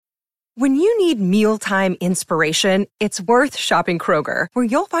When you need mealtime inspiration, it's worth shopping Kroger, where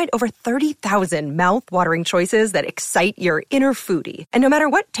you'll find over 30,000 mouth-watering choices that excite your inner foodie. And no matter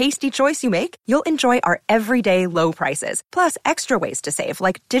what tasty choice you make, you'll enjoy our everyday low prices, plus extra ways to save,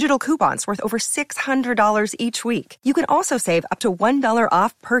 like digital coupons worth over $600 each week. You can also save up to $1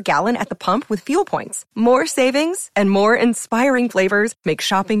 off per gallon at the pump with fuel points. More savings and more inspiring flavors make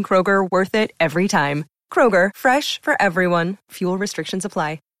shopping Kroger worth it every time. Kroger, fresh for everyone. Fuel restrictions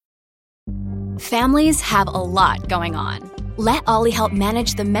apply. Families have a lot going on. Let Ollie help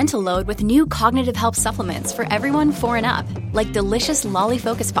manage the mental load with new cognitive help supplements for everyone 4 and up, like delicious Lolly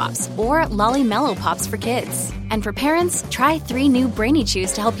Focus Pops or Lolly Mellow Pops for kids. And for parents, try 3 new Brainy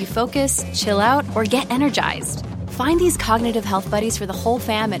Chews to help you focus, chill out, or get energized. Find these cognitive health buddies for the whole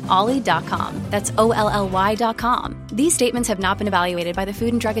fam at ollie.com. That's OLLY.com. These statements have not been evaluated by the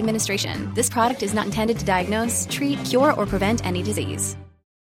Food and Drug Administration. This product is not intended to diagnose, treat, cure, or prevent any disease.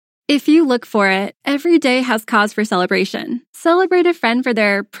 If you look for it, every day has cause for celebration. Celebrate a friend for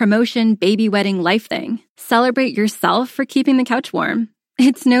their promotion, baby wedding, life thing. Celebrate yourself for keeping the couch warm.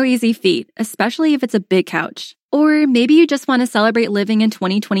 It's no easy feat, especially if it's a big couch. Or maybe you just want to celebrate living in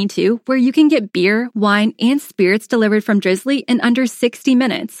 2022, where you can get beer, wine, and spirits delivered from Drizzly in under 60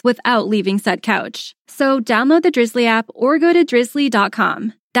 minutes without leaving said couch. So download the Drizzly app or go to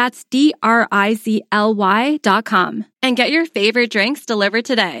drizzly.com. That's DRIZLY.com. And get your favorite drinks delivered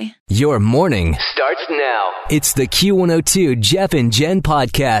today. Your morning starts now. It's the Q102 Jeff and Jen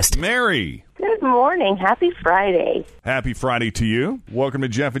podcast. Mary. Good morning. Happy Friday. Happy Friday to you. Welcome to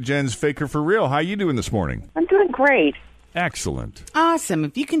Jeff and Jen's Faker for Real. How you doing this morning? I'm doing great. Excellent. Awesome.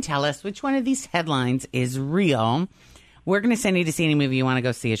 If you can tell us which one of these headlines is real, we're going to send you to see any movie you want to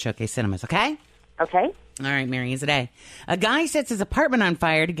go see at Showcase Cinemas, okay? Okay. All right, Mary, is it A? A guy sets his apartment on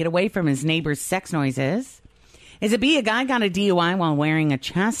fire to get away from his neighbor's sex noises. Is it B, a guy got a DUI while wearing a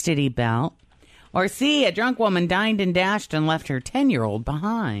chastity belt? Or C, a drunk woman dined and dashed and left her 10-year-old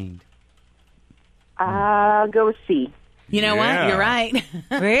behind? Go with C. You know what? You're right.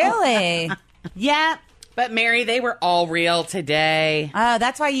 Really? Yeah. But, Mary, they were all real today. Oh,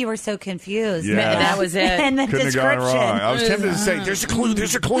 that's why you were so confused. Yeah. That was it. And the Couldn't have description. gone wrong. I was tempted to say, there's a clue,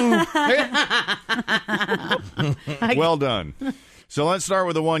 there's a clue. Well done. So let's start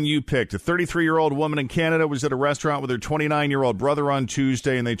with the one you picked. A 33-year-old woman in Canada was at a restaurant with her 29-year-old brother on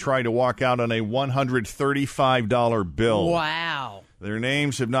Tuesday, and they tried to walk out on a $135 bill. Wow. Their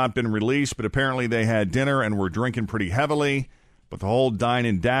names have not been released, but apparently they had dinner and were drinking pretty heavily. But the whole dine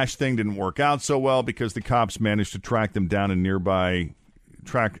and dash thing didn't work out so well because the cops managed to track them down nearby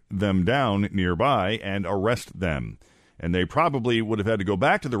and arrest them. And they probably would have had to go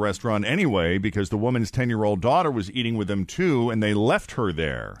back to the restaurant anyway because the woman's 10-year-old daughter was eating with them too, and they left her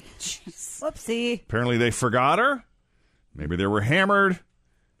there. Whoopsie. Apparently they forgot her. Maybe they were hammered.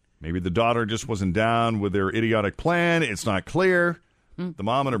 Maybe the daughter just wasn't down with their idiotic plan. It's not clear. The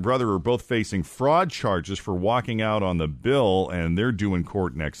mom and her brother are both facing fraud charges for walking out on the bill, and they're due in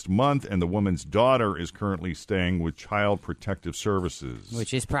court next month. And the woman's daughter is currently staying with Child Protective Services.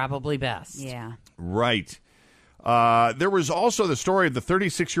 Which is probably best. Yeah. Right. There was also the story of the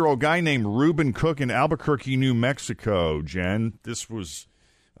 36-year-old guy named Reuben Cook in Albuquerque, New Mexico, Jen. This was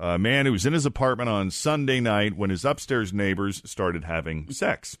a man who was in his apartment on Sunday night when his upstairs neighbors started having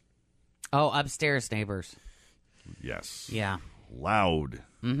sex. Oh, upstairs neighbors. Yes. Yeah. Loud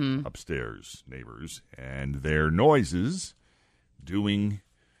upstairs neighbors, and their noises doing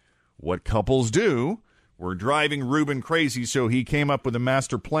what couples do were driving Reuben crazy, so he came up with a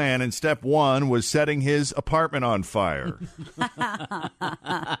master plan, and step one was setting his apartment on fire.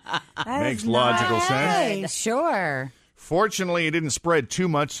 Makes logical sense. Sure. Fortunately, it didn't spread too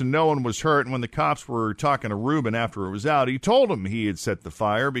much, so no one was hurt. And when the cops were talking to Reuben after it was out, he told them he had set the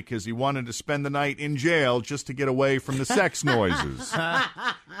fire because he wanted to spend the night in jail just to get away from the sex noises.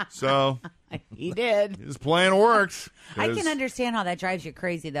 So he did. His plan worked. I can understand how that drives you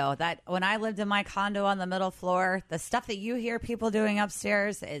crazy, though. That when I lived in my condo on the middle floor, the stuff that you hear people doing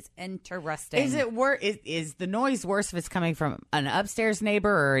upstairs is interesting. Is it is the noise worse if it's coming from an upstairs neighbor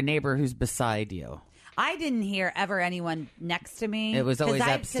or a neighbor who's beside you? I didn't hear ever anyone next to me. It was always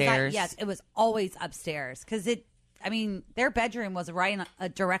upstairs? Yes, it was always upstairs. Because their bedroom was right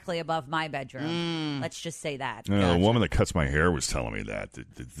directly above my bedroom. Let's just say that. The woman that cuts my hair was telling me that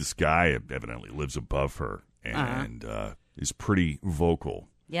this guy evidently lives above her and is pretty vocal.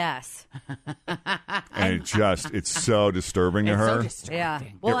 Yes. And it's so disturbing to her. So distracting.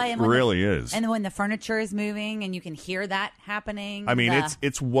 Yeah. Well, it really is. And when the furniture is moving and you can hear that happening. I mean,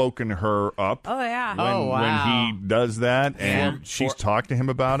 it's woken her up. Oh, yeah. When he does that, and she's talked to him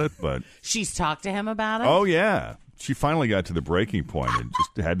about it, but... She's talked to him about it? Oh, yeah. she finally got to the breaking point and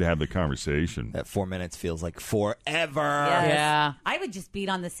just had to have the conversation. That 4 minutes feels like forever. Yes. Yeah. I would just beat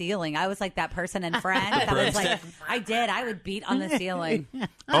on the ceiling. I was like that person in Friends. I was like, I would beat on the ceiling.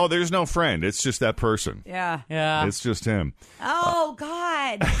 Oh, there's no friend. It's just that person. Yeah. Yeah. It's just him. Oh,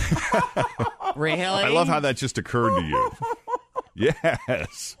 God. Really? I love how that just occurred to you.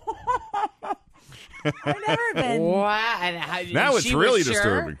 Yes. I've never been. Wow. And Now it's she really was sure?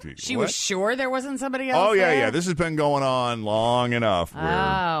 disturbing to you. She What? was sure there wasn't somebody else Oh, yeah, there? yeah. This has been going on long enough. Oh, Where,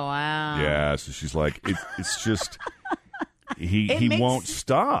 wow. yeah, so she's like, it's just... He makes- won't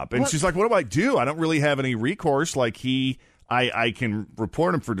stop. And she's like, what do I do? I don't really have any recourse. Like I can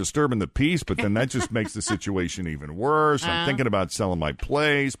report him for disturbing the peace, but then that just makes the situation even worse. I'm thinking about selling my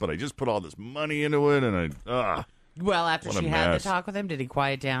place, but I just put all this money into it, and Well, after What a she had mess. to talk with him, did he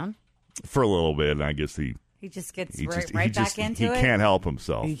quiet down? for a little bit, and I guess He just gets he right back into he it. can't help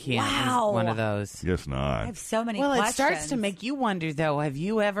himself. He can't. He's Wow. one of those. Guess not. I have so many Well, questions. it starts to make you wonder, though. Have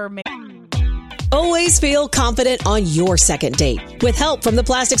you ever made... Always feel confident on your second date. With help from the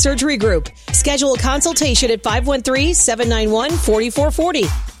Plastic Surgery Group. Schedule a consultation at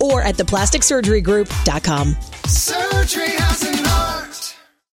 513-791-4440 or at theplasticsurgerygroup.com. Surgery has an art.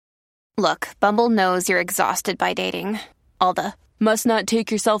 Look, Bumble knows you're exhausted by dating. All the must not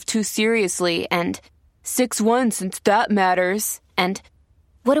take yourself too seriously and 6'1" since that matters. And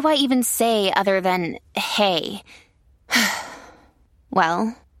what do I even say other than hey?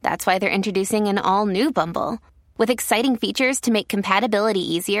 Well, that's why they're introducing an all-new Bumble with exciting features to make compatibility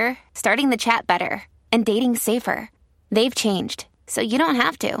easier, starting the chat better, and dating safer. They've changed, so you don't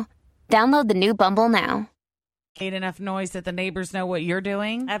have to. Download the new Bumble now. made enough noise that the neighbors know what you're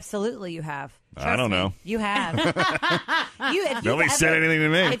doing? Absolutely, you have. I don't know. You have. Nobody said anything to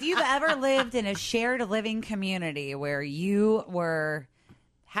me. If you've ever lived in a shared living community where you were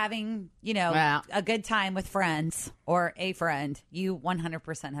having, a good time with friends or a friend, you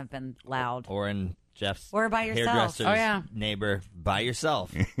 100% have been loud. Or in Jeff's Or by yourself. hairdresser's Oh, yeah. neighbor by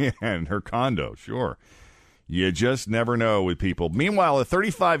yourself. Yeah, in her condo, sure. You just never know with people. Meanwhile, a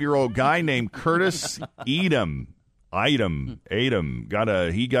 35-year-old guy named Curtis Edom got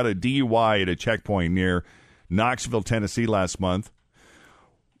a DUI at a checkpoint near Knoxville, Tennessee last month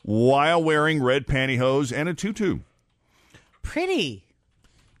while wearing red pantyhose and a tutu. Pretty.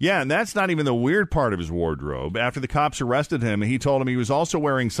 Yeah, and that's not even the weird part of his wardrobe. After the cops arrested him, he told him he was also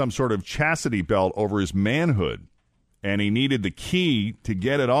wearing some sort of chastity belt over his manhood, and he needed the key to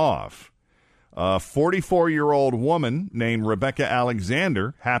get it off. A 44-year-old woman named Rebecca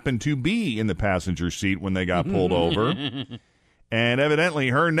Alexander happened to be in the passenger seat when they got pulled over, and evidently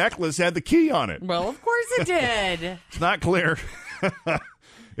her necklace had the key on it. Well, of course it did. It's not clear.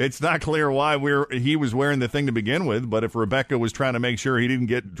 It's not clear why he was wearing the thing to begin with, but if Rebecca was trying to make sure he didn't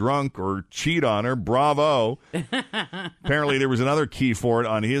get drunk or cheat on her, bravo. Apparently there was another key for it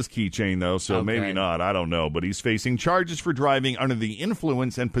on his keychain, though, so maybe not. I don't know. But he's facing charges for driving under the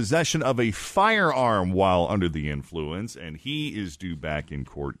influence and possession of a firearm while under the influence, and he is due back in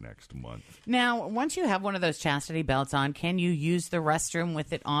court next month. Now, once you have one of those chastity belts on, can you use the restroom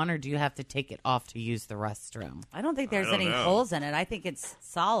with it on, or do you have to take it off to use the restroom? I don't think there's any holes in it. I think it's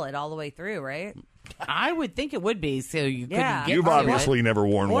solid all the way through, right? I would think it would be, so you Yeah. couldn't get You've to obviously it. never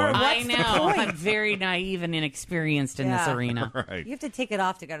worn one. I know. I'm very naive and inexperienced in this Yeah. arena. Right. You have to take it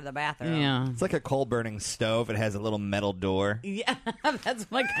off to go to the bathroom. Yeah. It's like a coal-burning stove. It has a little metal door. Yeah, that's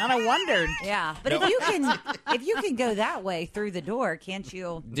what I kind of wondered. Yeah, but if you can go that way through the door, can't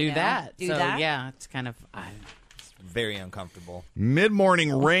you Do that. Do so, that? yeah, it's kind of... Very uncomfortable.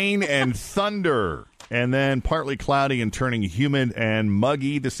 Mid-morning rain and thunder, and then partly cloudy and turning humid and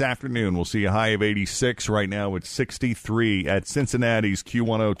muggy this afternoon. We'll see a high of 86. Right now it's 63 at Cincinnati's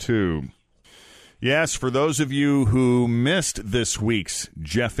Q102. Yes, for those of you who missed this week's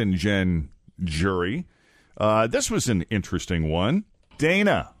Jeff and Jen jury, this was an interesting one.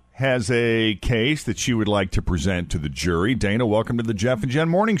 Dana has a case that she would like to present to the jury. Dana, welcome to the Jeff and Jen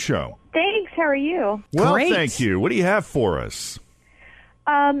Morning Show. Thanks. How are you? Well, Great. thank you. What do you have for us?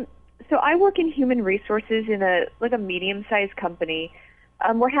 So I work in human resources in a medium-sized company.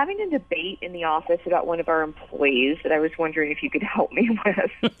 We're having a debate in the office about one of our employees that I was wondering if you could help me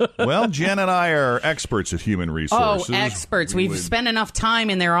with. Well, Jen and I are experts at human resources. Oh, experts. We We've would- spent enough time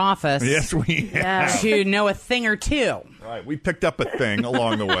in their office Yes, we have. to know a thing or two. Right, we picked up a thing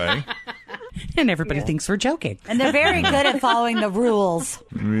along the way. And everybody thinks we're joking. And they're very good at following the rules.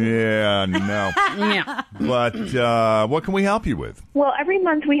 Yeah, no. Yeah. But what can we help you with? Well, every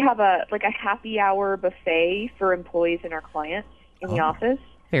month we have a happy hour buffet for employees and our clients in the office.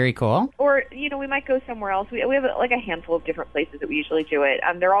 Very cool. Or, we might go somewhere else. We have a handful of different places that we usually do it.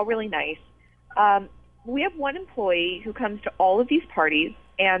 They're all really nice. we have one employee who comes to all of these parties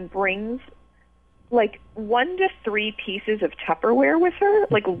and brings like 1 to 3 pieces of Tupperware with her,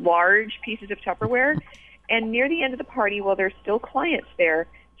 like large pieces of Tupperware. And near the end of the party, while there's still clients there,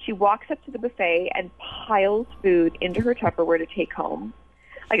 she walks up to the buffet and piles food into her Tupperware to take home.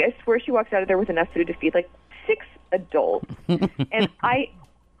 Like, I swear she walks out of there with enough food to feed like 6 adults. And I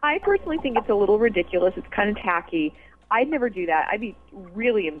personally think it's a little ridiculous. It's kind of tacky. I'd never do that. I'd be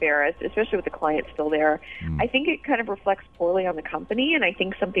really embarrassed, especially with the client still there. I think it kind of reflects poorly on the company, and I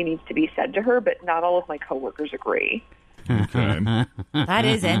think something needs to be said to her, but not all of my coworkers agree. Okay. That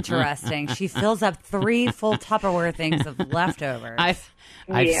is interesting. She fills up 3 full Tupperware things of leftovers. I've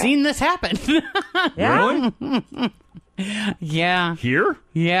seen this happen. Yeah? Really? Yeah. Here?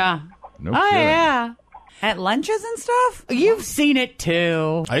 Yeah. No Oh, kidding. yeah. At lunches and stuff? You've seen it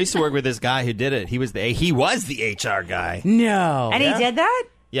too. I used to work with this guy who did it. He was the HR guy. No. And he did that?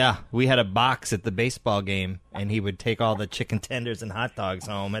 Yeah, we had a box at the baseball game, and he would take all the chicken tenders and hot dogs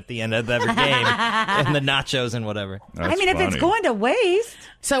home at the end of every game, and the nachos and whatever. That's I mean, if funny. it's going to waste.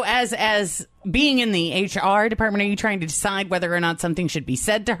 So as being in the HR department, are you trying to decide whether or not something should be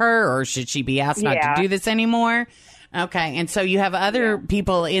said to her, or should she be asked not Yeah. to do this anymore? Okay, and so you have other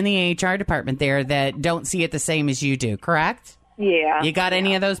people in the HR department there that don't see it the same as you do, correct? Yeah. You got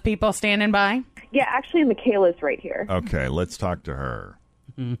any of those people standing by? Yeah, actually, Michaela's right here. Okay, let's talk to her.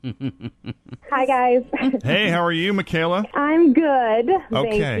 Hi, guys. Hey, how are you, Michaela? I'm good.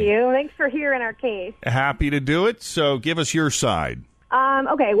 Okay. Thank you. Thanks for hearing our case. Happy to do it. So give us your side.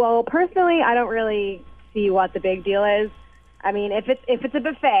 Okay, well, personally, I don't really see what the big deal is. I mean, if it's a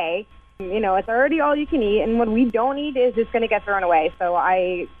buffet, you know, it's already all you can eat, and what we don't eat is just going to get thrown away. So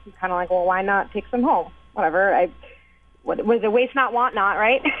I kind of like, well, why not take some home? Whatever. What was it? Waste not, want not,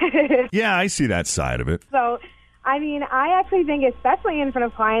 right? Yeah, I see that side of it. So, I mean, I actually think, especially in front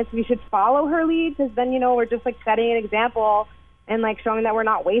of clients, we should follow her lead, because then, you know, we're just like setting an example and like showing that we're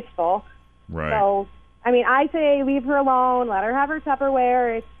not wasteful. Right. So, I mean, I say leave her alone, let her have her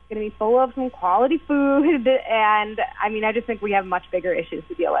Tupperware. It's going to be full of some quality food, and I mean, I just think we have much bigger issues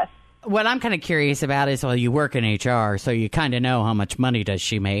to deal with. What I'm kind of curious about is, well, you work in HR, so you kind of know how much money does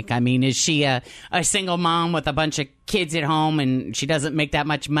she make. I mean, is she a single mom with a bunch of kids at home, and she doesn't make that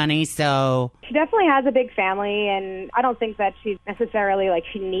much money, so... She definitely has a big family, and I don't think that she necessarily, like,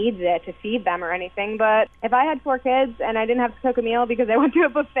 she needs it to feed them or anything, but if I had 4 kids and I didn't have to cook a meal because I went to a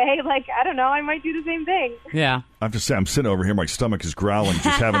buffet, like, I don't know, I might do the same thing. Yeah. I have to say, I'm sitting over here, my stomach is growling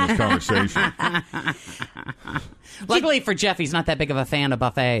just having this conversation. Luckily for Jeff, he's not that big of a fan of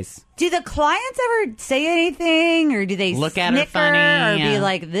buffets. Do the clients ever say anything, or do they Look at her snicker funny, or yeah. be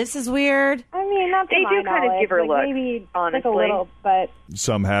like, this is weird? I mean, not to They my do kind of knowledge. give her like, looks, maybe honestly. like a little, but...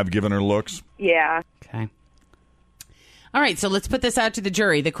 Some have given her looks. Yeah. Okay. All right, so let's put this out to the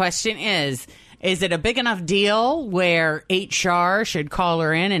jury. The question is it a big enough deal where HR should call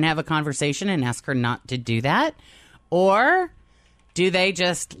her in and have a conversation and ask her not to do that? Or do they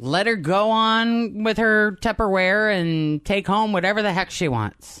just let her go on with her Tupperware and take home whatever the heck she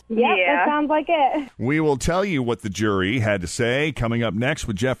wants? Yep, Yeah. that sounds like it. We will tell you what the jury had to say coming up next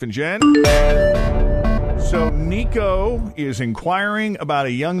with Jeff and Jen. So Nico is inquiring about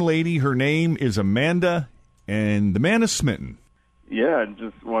a young lady. Her name is Amanda, and the man is smitten. Yeah, I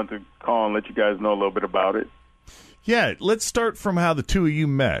just wanted to call and let you guys know a little bit about it. Yeah, let's start from how the two of you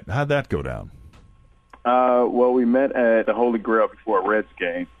met. How'd that go down? Well, we met at the Holy Grail before a Reds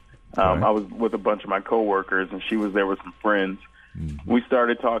game. I was with a bunch of my coworkers, and she was there with some friends. Mm-hmm. We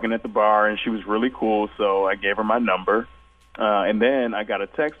started talking at the bar, and she was really cool, so I gave her my number. And then I got a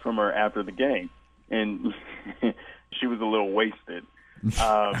text from her after the game, and she was a little wasted.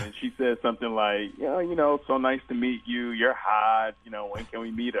 And she said something like, yeah, you know, so nice to meet you. You're hot. You know, when can we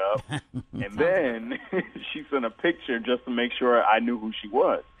meet up? And then she sent a picture just to make sure I knew who she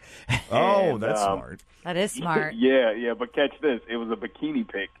was. Oh, that's smart. That is smart. Yeah, but catch this. It was a bikini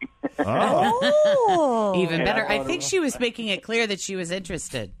pic. Oh. Even And better. I I thought think it was- she was making it clear that she was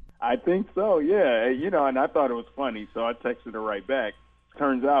interested. I think so, yeah. You know, and I thought it was funny, so I texted her right back.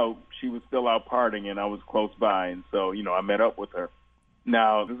 Turns out she was still out partying, and I was close by, and so, you know, I met up with her.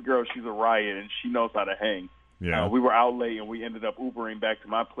 Now, this girl, she's a riot, and she knows how to hang. Yeah. We were out late, and we ended up Ubering back to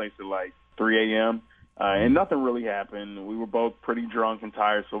my place at like 3 a.m., and nothing really happened. We were both pretty drunk and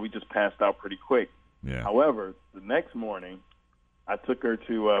tired, so we just passed out pretty quick. Yeah. However, the next morning, I took her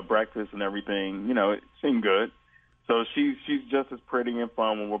to breakfast and everything. You know, it seemed good. So she's just as pretty and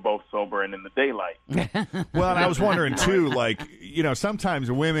fun when we're both sober and in the daylight. Well, and I was wondering, too, like, you know,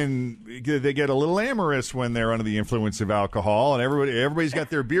 sometimes women, they get a little amorous when they're under the influence of alcohol, and everybody's got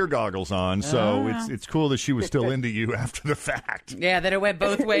their beer goggles on, so it's cool that she was still into you after the fact. Yeah, that it went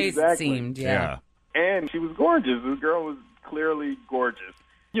both ways, Exactly. it seemed. Yeah. and she was gorgeous. This girl was clearly gorgeous,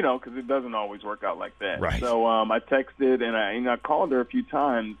 because it doesn't always work out like that. Right. So I texted and I called her a few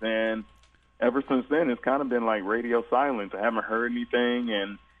times, and ever since then it's kind of been like radio silence. I haven't heard anything,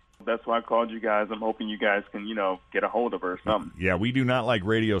 and that's why I called you guys. I'm hoping you guys can, get a hold of her or something. Yeah, we do not like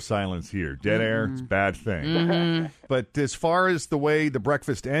radio silence here. Dead air, it's a bad thing. But as far as the way the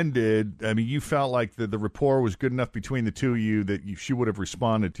breakfast ended, I mean, you felt like the rapport was good enough between the two of you that she would have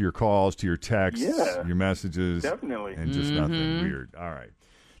responded to your calls, to your texts, your messages. Definitely. And just nothing weird. All right.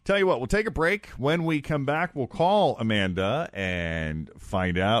 Tell you what, we'll take a break. When we come back, we'll call Amanda and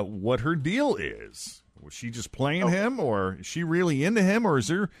find out what her deal is. Was she just playing him, or is she really into him, or is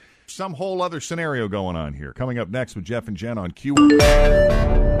there some whole other scenario going on here? Coming up next with Jeff and Jen on Q.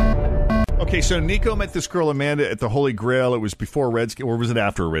 Okay, so Nico met this girl Amanda at the Holy Grail. It was before a Reds game, or was it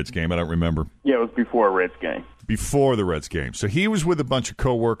after a Reds game? I don't remember. Yeah, it was before a Reds game. Before the Reds game. So he was with a bunch of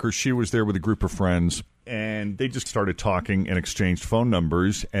coworkers. She was there with a group of friends. And they just started talking and exchanged phone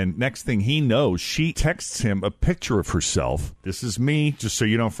numbers. And next thing he knows, she texts him a picture of herself. This is me, just so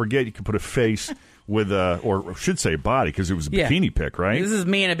you don't forget. You can put a face with or should say body, because it was a bikini pic, right? This is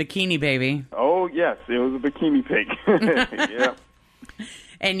me in a bikini, baby. Oh, yes, it was a bikini pic. Yeah.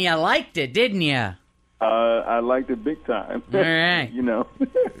 And you liked it, didn't you? I liked it big time. All right.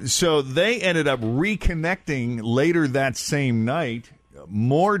 So they ended up reconnecting later that same night.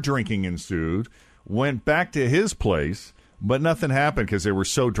 More drinking ensued. Went back to his place, but nothing happened because they were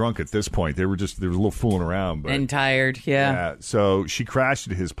so drunk at this point. They were a little fooling around. But, and tired, yeah. So she crashed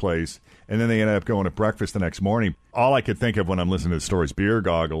at his place, and then they ended up going to breakfast the next morning. All I could think of when I'm listening to the story is beer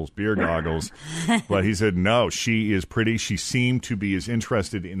goggles. But he said, no, she is pretty. She seemed to be as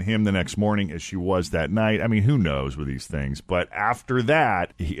interested in him the next morning as she was that night. I mean, who knows with these things? But after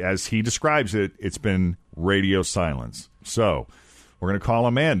that, as he describes it, it's been radio silence. So we're going to call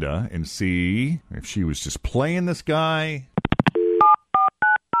Amanda and see if she was just playing this guy.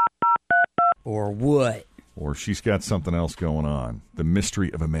 Or what? Or she's got something else going on. The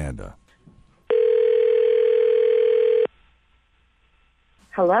mystery of Amanda.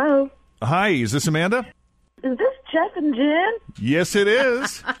 Hello? Hi, is this Amanda? Is this Jeff and Jen? Yes, it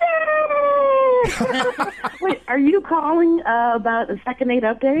is. Wait, are you calling about a second date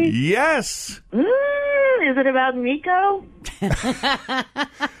update? Yes. Is it about Nico?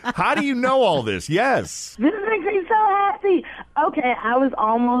 How do you know all this? Yes. This makes me so happy. Okay, I was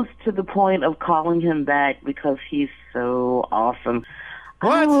almost to the point of calling him back because he's so awesome.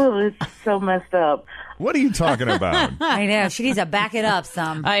 What? Oh, it's so messed up. What are you talking about? I know. She needs to back it up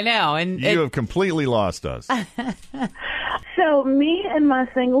some. I know. And you have completely lost us. So me and my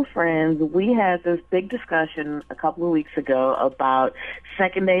single friends, we had this big discussion a couple of weeks ago about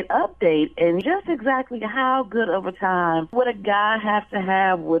second date update and just exactly how good of a time would a guy have to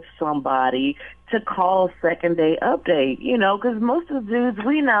have with somebody to call second date update, because most of the dudes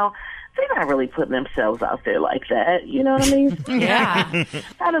we know, they're not really putting themselves out there like that. You know what I mean? Yeah.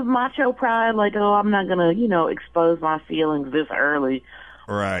 Kind of macho pride, like, oh, I'm not going to, expose my feelings this early.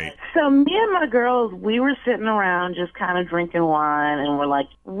 Right. So me and my girls, we were sitting around just kind of drinking wine, and we're like,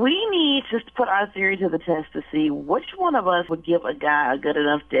 we need just to put our theory to the test to see which one of us would give a guy a good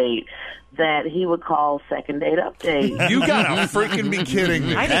enough date that he would call second date update. You gotta freaking be kidding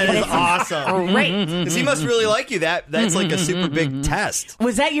me. That is awesome. Great. Because he must really like you. That's like a super big test.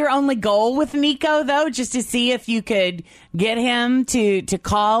 Was that your only goal with Nico, though, just to see if you could get him to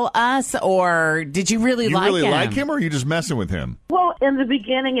call us, or did you really like him? You really like him, or are you just messing with him? Well, in the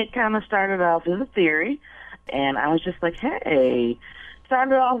beginning, it kind of started off as a theory, and I was just like, hey,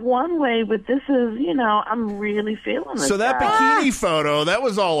 started off one way, but this is, I'm really feeling this. So that guy. bikini photo, that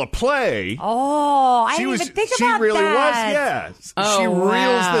was all a play. Oh, I didn't even think about that. She really was, yes. Oh, she reels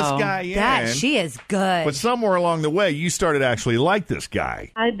wow. this guy in. She is good. But somewhere along the way, you started actually like this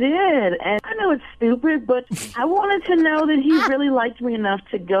guy. I did, and I know it's stupid, but I wanted to know that he really liked me enough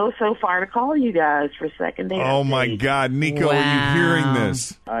to go so far to call you guys for second date. Oh, my God. Nico, Wow. are you hearing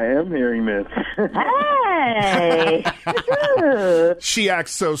this? I am hearing this. Hey! She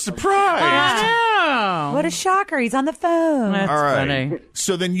acts so surprised. What a shocker. He's on the phone. That's All right. funny.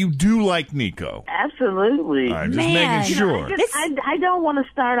 So then you do like Nico. Absolutely. I'm just Man. making sure. I don't want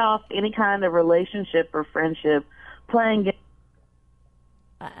to start off any kind of relationship or friendship playing games.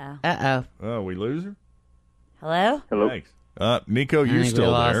 Uh-oh. Oh, we lose her? Hello? Hello? Thanks. Nico, I you're think we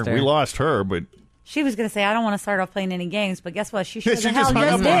still lost there. her. We lost her, but She was going to say, I don't want to start off playing any games, but guess what? She sure She the hell just hung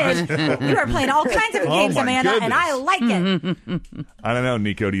just up on did. You are playing all kinds of games, my Amanda, and I goodness. like it. I don't know,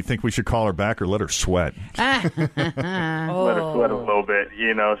 Nico. Do you think we should call her back or let her sweat? Let her sweat a little bit.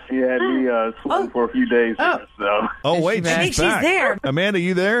 She had me sweating for a few days here, so. Oh, wait, I think she's she's back. there. Amanda,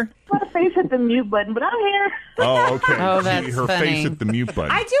 you there? My face hit the mute button, but I'm here. Oh, okay. Oh, that's her funny. face hit the mute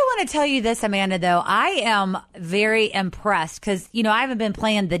button. I do want to tell you this, Amanda, though. I am very impressed because, I haven't been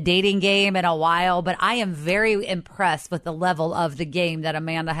playing the dating game in a while, but I am very impressed with the level of the game that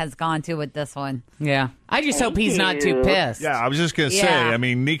Amanda has gone to with this one. Yeah. I just hope he's not too pissed. Yeah, I was just going to say, Yeah. I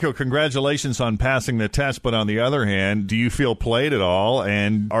mean, Nico, congratulations on passing the test, but on the other hand, do you feel played at all,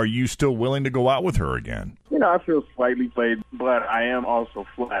 and are you still willing to go out with her again? I feel slightly played, but I am also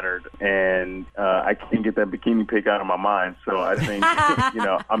flattered, and I can't get that bikini pic out of my mind. So I think,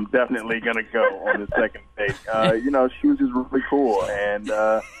 I'm definitely going to go on the second date. She was just really cool, and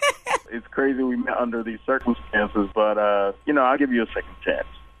it's crazy we met under these circumstances, but, I'll give you a second chance.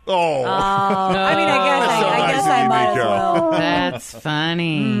 Oh. I mean, I guess I might as well. That's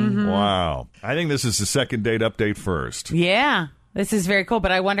funny. Mm-hmm. Wow. I think this is the second date update first. Yeah. This is very cool,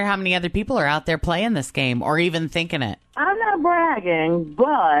 but I wonder how many other people are out there playing this game or even thinking it. I'm not bragging, but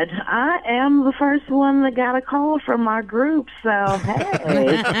I am the first one that got a call from my group, so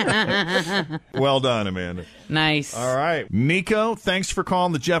hey. Well done, Amanda. Nice. All right. Nico, thanks for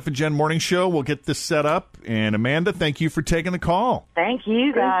calling the Jeff and Jen Morning Show. We'll get this set up. And Amanda, thank you for taking the call. Thank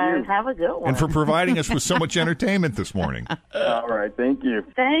you, guys. Have a good one. And for providing us with so much entertainment this morning. All right. Thank you.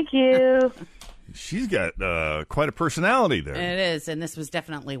 Thank you. She's got quite a personality there. It is, and this was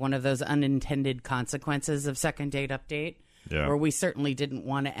definitely one of those unintended consequences of Second Date Update, where we certainly didn't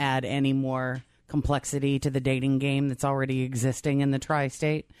want to add any more complexity to the dating game that's already existing in the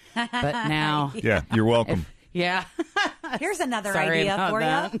tri-state. But now... Yeah, you're welcome. Yeah. Here's another Sorry idea for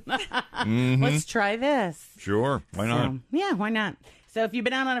about you. Mm-hmm. Let's try this. Sure. Why not? So, yeah, why not? So if you've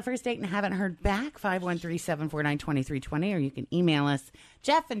been out on a first date and haven't heard back, 513-749-2320, or you can email us,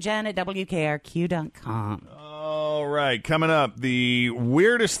 Jeff and Jen at WKRQ.com. All right. Coming up, the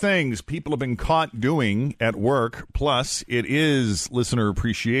weirdest things people have been caught doing at work. Plus, it is listener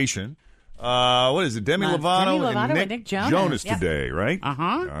appreciation. What is it? Demi Lovato and Nick Jonas Yep. today, right? Uh-huh.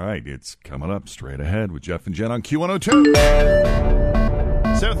 All right. It's coming up straight ahead with Jeff and Jen on Q102.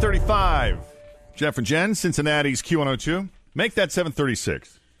 7:35. Jeff and Jen, Cincinnati's Q102. Make that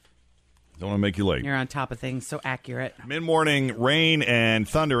 7:36. Don't want to make you late. You're on top of things, so accurate. Mid-morning rain and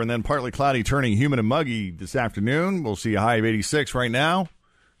thunder, and then partly cloudy, turning humid and muggy this afternoon. We'll see a high of 86 right now.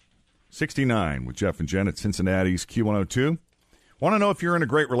 69 with Jeff and Jen at Cincinnati's Q102. Want to know if you're in a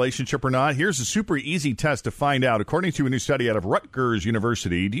great relationship or not? Here's a super easy test to find out. According to a new study out of Rutgers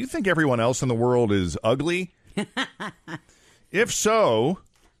University, do you think everyone else in the world is ugly? If so,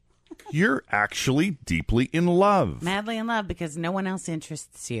 you're actually deeply in love. Madly in love because no one else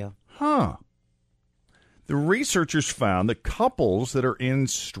interests you. Huh. The researchers found that couples that are in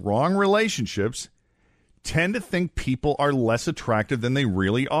strong relationships tend to think people are less attractive than they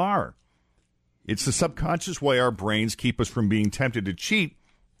really are. It's the subconscious way our brains keep us from being tempted to cheat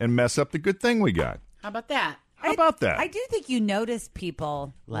and mess up the good thing we got. How about that? How about that? I do think you notice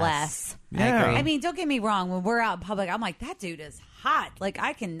people less. Yeah. I agree. I mean, don't get me wrong. When we're out in public, I'm like, that dude is hot. Like,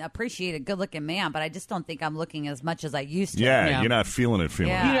 I can appreciate a good-looking man, but I just don't think I'm looking as much as I used to. Yeah, you're not feeling it.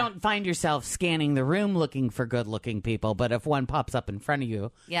 Yeah. You don't find yourself scanning the room looking for good-looking people, but if one pops up in front of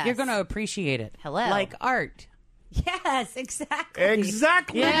you, Yes. you're going to appreciate it. Hello. Like art. Yes, exactly.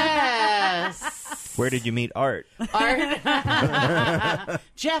 Exactly. Yes. Where did you meet Art? Art.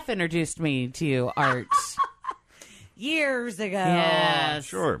 Jeff introduced me to Art. Years ago. Yes.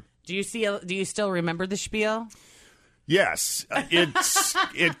 Sure. Do you still remember the spiel? Yes.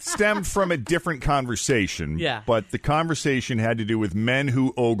 It stemmed from a different conversation. Yeah. But the conversation had to do with men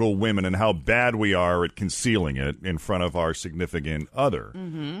who ogle women and how bad we are at concealing it in front of our significant other.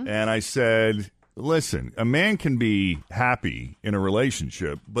 Mm-hmm. And I said, listen, a man can be happy in a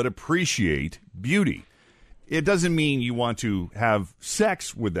relationship, but appreciate beauty. It doesn't mean you want to have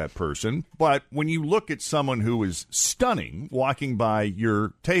sex with that person, but when you look at someone who is stunning walking by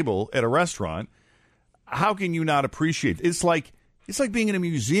your table at a restaurant, how can you not appreciate it? It's like being in a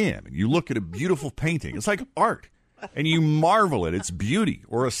museum and you look at a beautiful painting. It's like art, and you marvel at its beauty,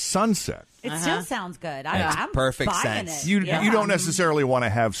 or a sunset. It still sounds good. Makes I'm perfect buying sense. It. You Yeah. don't necessarily want to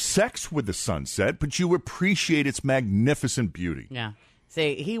have sex with the sunset, but you appreciate its magnificent beauty. Yeah.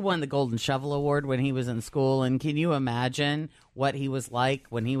 See, he won the Golden Shovel Award when he was in school, and can you imagine what he was like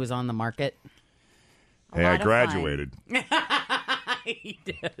when he was on the market? Hey, I graduated. He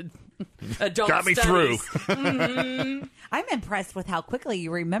did. Adult Got me studies. through. Mm-hmm. I'm impressed with how quickly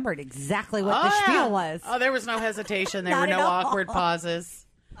you remembered exactly what the spiel was. Oh, there was no hesitation. There Not were no at all. awkward pauses.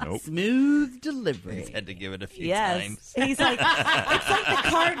 Nope. Smooth delivery. He's had to give it a few Yes. times. He's like, it's like the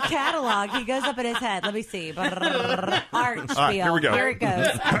card catalog. He goes up in his head. Let me see. Art spiel. here we go. Here it goes.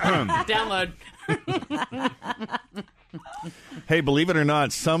 Download. Hey, believe it or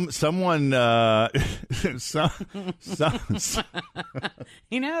not, someone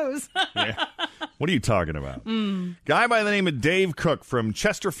He knows. Yeah. What are you talking about? Guy by the name of Dave Cook from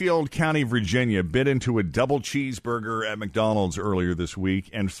Chesterfield County, Virginia, bit into a double cheeseburger at McDonald's earlier this week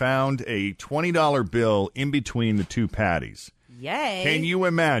and found a $20 bill in between the two patties. Yay. Can you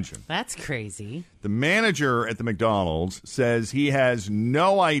imagine? That's crazy. The manager at the McDonald's says he has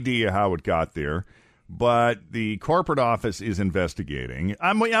no idea how it got there, but the corporate office is investigating.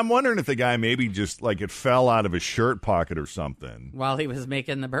 I'm wondering if the guy maybe just, like, it fell out of his shirt pocket or something. While he was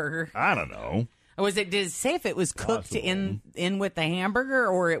making the burger? I don't know. Did it say if it was cooked in with the hamburger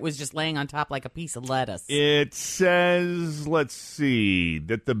or it was just laying on top like a piece of lettuce? It says, let's see,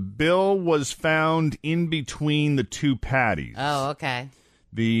 that the bill was found in between the two patties. Oh, okay.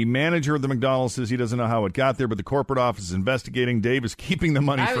 The manager of the McDonald's says he doesn't know how it got there, but the corporate office is investigating. Dave is keeping the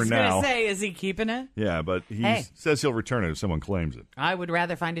money for now. I was going to say, is he keeping it? Yeah, but he says he'll return it if someone claims it. I would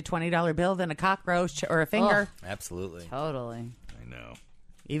rather find a $20 bill than a cockroach or a finger. Oh, absolutely. Totally. I know.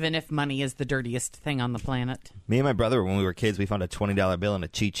 Even if money is the dirtiest thing on the planet. Me and my brother, when we were kids, we found a $20 bill in a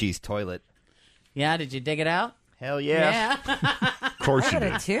Chi-Chi's toilet. Yeah, did you dig it out? Hell yeah. Of course you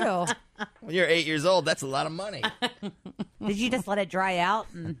did. Too. When you're 8 years old, that's a lot of money. Did you just let it dry out?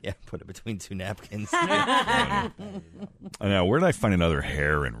 Yeah, put it between two napkins. I know. Where did I find another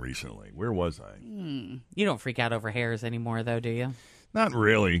hair in recently? Where was I? You don't freak out over hairs anymore, though, do you? Not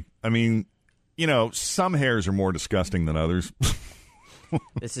really. I mean, some hairs are more disgusting than others.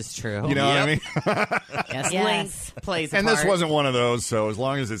 This is true. You know what I mean? Yes, length plays a and part. this wasn't one of those, so as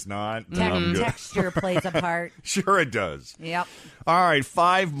long as it's not, I'm good. Texture plays a part. Sure it does. Yep. All right,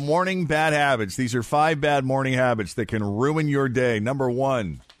 5 morning bad habits. These are 5 bad morning habits that can ruin your day. Number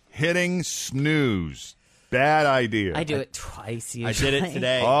 1, hitting snooze. Bad idea. I do it twice usually. I did it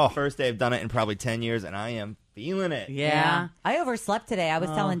today. Oh. First day I've done it in probably 10 years, and I am feeling it. Yeah. I overslept today. I was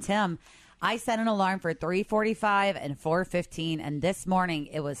telling Tim, I set an alarm for 3:45 and 4:15, and this morning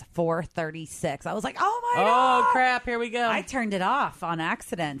it was 4:36. I was like, oh, my God. Oh, crap. Here we go. I turned it off on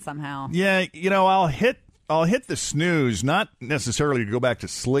accident somehow. Yeah, I'll hit the snooze, not necessarily to go back to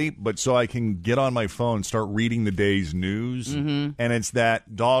sleep, but so I can get on my phone and start reading the day's news. Mm-hmm. And it's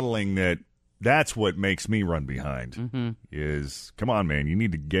that dawdling that's what makes me run behind. Is, come on, man, you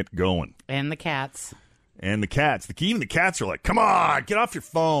need to get going. And the cats. And the cats. Even the cats are like, come on, get off your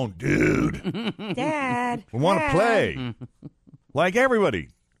phone, dude. Dad. We want to play. Like everybody.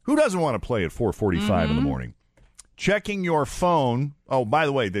 Who doesn't want to play at 4:45 in the morning? Checking your phone. Oh, by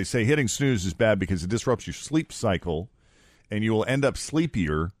the way, they say hitting snooze is bad because it disrupts your sleep cycle, and you will end up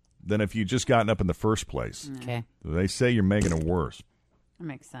sleepier than if you just gotten up in the first place. Okay. So they say you're making it worse That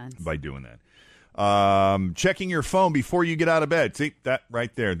makes sense. by doing that. Checking your phone before you get out of bed. See, that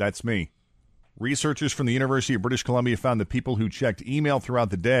right there, that's me. Researchers from the University of British Columbia found that people who checked email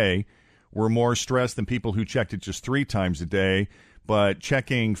throughout the day were more stressed than people who checked it just 3 times a day. But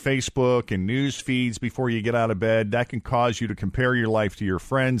checking Facebook and news feeds before you get out of bed, that can cause you to compare your life to your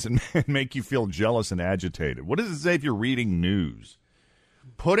friends and make you feel jealous and agitated. What does it say if you're reading news?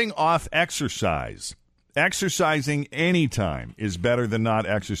 Putting off exercise. Exercising anytime is better than not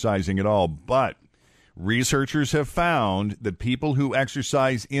exercising at all. But researchers have found that people who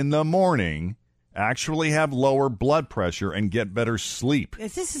exercise in the morning actually have lower blood pressure and get better sleep.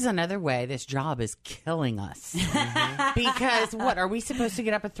 This is another way this job is killing us. Because what, are we supposed to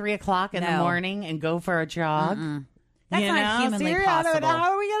get up at 3 o'clock in the morning and go for a jog? That's not humanly possible.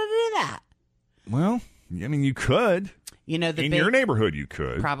 How are we going to do that? Well, I mean, you could. In your neighborhood, you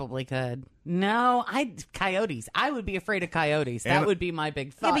could. Probably could. No, coyotes. I would be afraid of coyotes. That would be my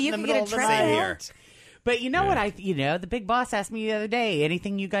big thought. Yeah, but you in can the get a middle of the treadmill. night. But you know what the big boss asked me the other day,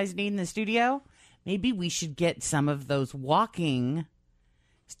 anything you guys need in the studio? Maybe we should get some of those walking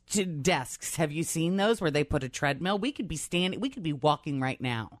desks. Have you seen those where they put a treadmill? We could be walking right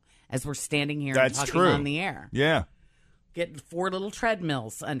now as we're standing here and talking on the air. Yeah. Get 4 little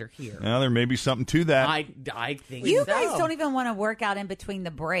treadmills under here. Now, there may be something to that. I think You so. guys don't even want to work out in between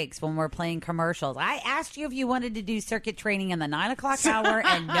the breaks when we're playing commercials. I asked you if you wanted to do circuit training in the 9 o'clock hour,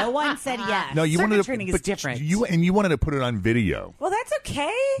 and no one said yes. No, you Circuit wanted to, training is but different. You wanted to put it on video. Well, that's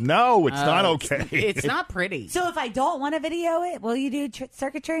okay. No, it's not okay. It's not pretty. So if I don't want to video it, will you do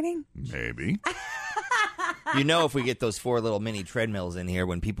circuit training? Maybe. If we get those 4 little mini treadmills in here,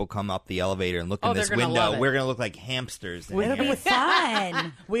 when people come up the elevator and look in this they're gonna window, love it. we're going to look like hamsters. in It'll here. be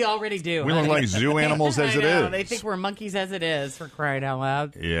fun. We already do. We look like zoo animals as I it know, is. They think we're monkeys as it is, for crying out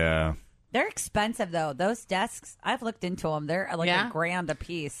loud. Yeah. They're expensive, though. Those desks, I've looked into them. They're like $1,000 a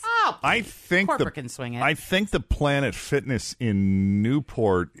piece. Oh, I think corporate can swing it. I think the Planet Fitness in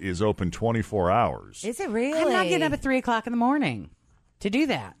Newport is open 24 hours. Is it really? I'm not getting up at 3 o'clock in the morning to do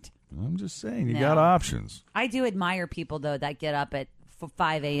that. I'm just saying, you got options. I do admire people, though, that get up at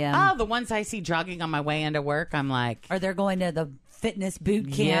 5 a.m. Oh, the ones I see jogging on my way into work, I'm like... Or they're going to the fitness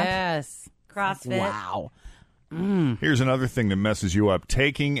boot camp. Yes. CrossFit. Wow. Here's another thing that messes you up.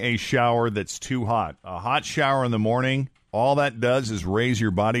 Taking a shower that's too hot. A hot shower in the morning, all that does is raise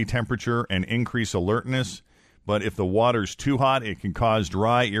your body temperature and increase alertness. But if the water's too hot, it can cause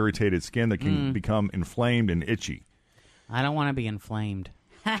dry, irritated skin that can become inflamed and itchy. I don't want to be inflamed.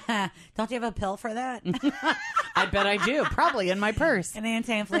 Don't you have a pill for that? I bet I do. Probably in my purse. An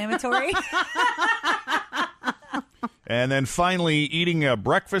anti-inflammatory. And then finally, eating a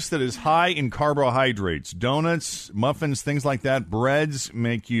breakfast that is high in carbohydrates. Donuts, muffins, things like that. Breads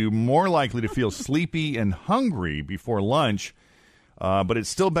make you more likely to feel sleepy and hungry before lunch. But it's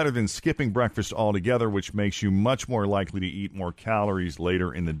still better than skipping breakfast altogether, which makes you much more likely to eat more calories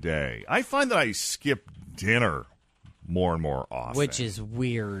later in the day. I find that I skip dinner more and more often. Which is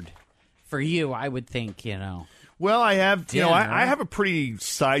weird. For you, I would think, Well, I have, dinner. I have a pretty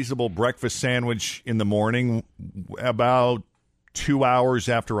sizable breakfast sandwich in the morning, about 2 hours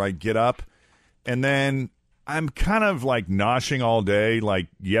after I get up. And then I'm kind of like noshing all day. Like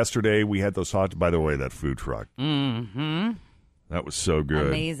yesterday, we had those by the way, that food truck. Mm-hmm. That was so good.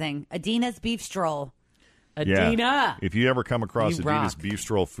 Amazing. Adina's Beef Stroll. Adina. Yeah. If you ever come across You Adina's rock. Beef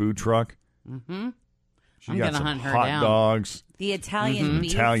Stroll food truck, she I'm got gonna some hunt her hot down. dogs. The Italian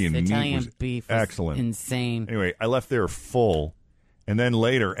beef. Italian meat was beef was excellent. insane. Anyway, I left there full, and then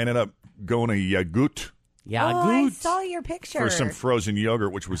later ended up going to Yagut Oh, I saw your picture. for some frozen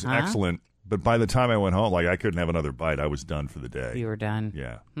yogurt, which was excellent. But by the time I went home, I couldn't have another bite. I was done for the day. You were done.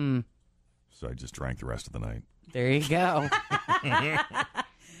 Yeah. So I just drank the rest of the night. There you go.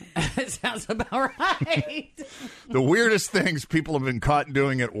 Sounds about right. The weirdest things people have been caught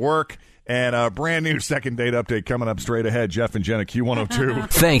doing at work. And a brand new second date update coming up straight ahead. Jeff and Jen at Q102.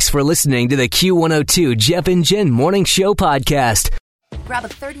 Thanks for listening to the Q102 Jeff and Jen Morning Show podcast. Grab a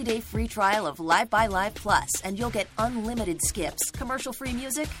 30-day free trial of Live by Live Plus, and you'll get unlimited skips, commercial-free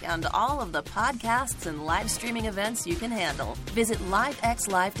music, and all of the podcasts and live streaming events you can handle. Visit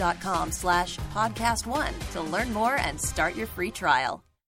livexlive.com/podcast1 to learn more and start your free trial.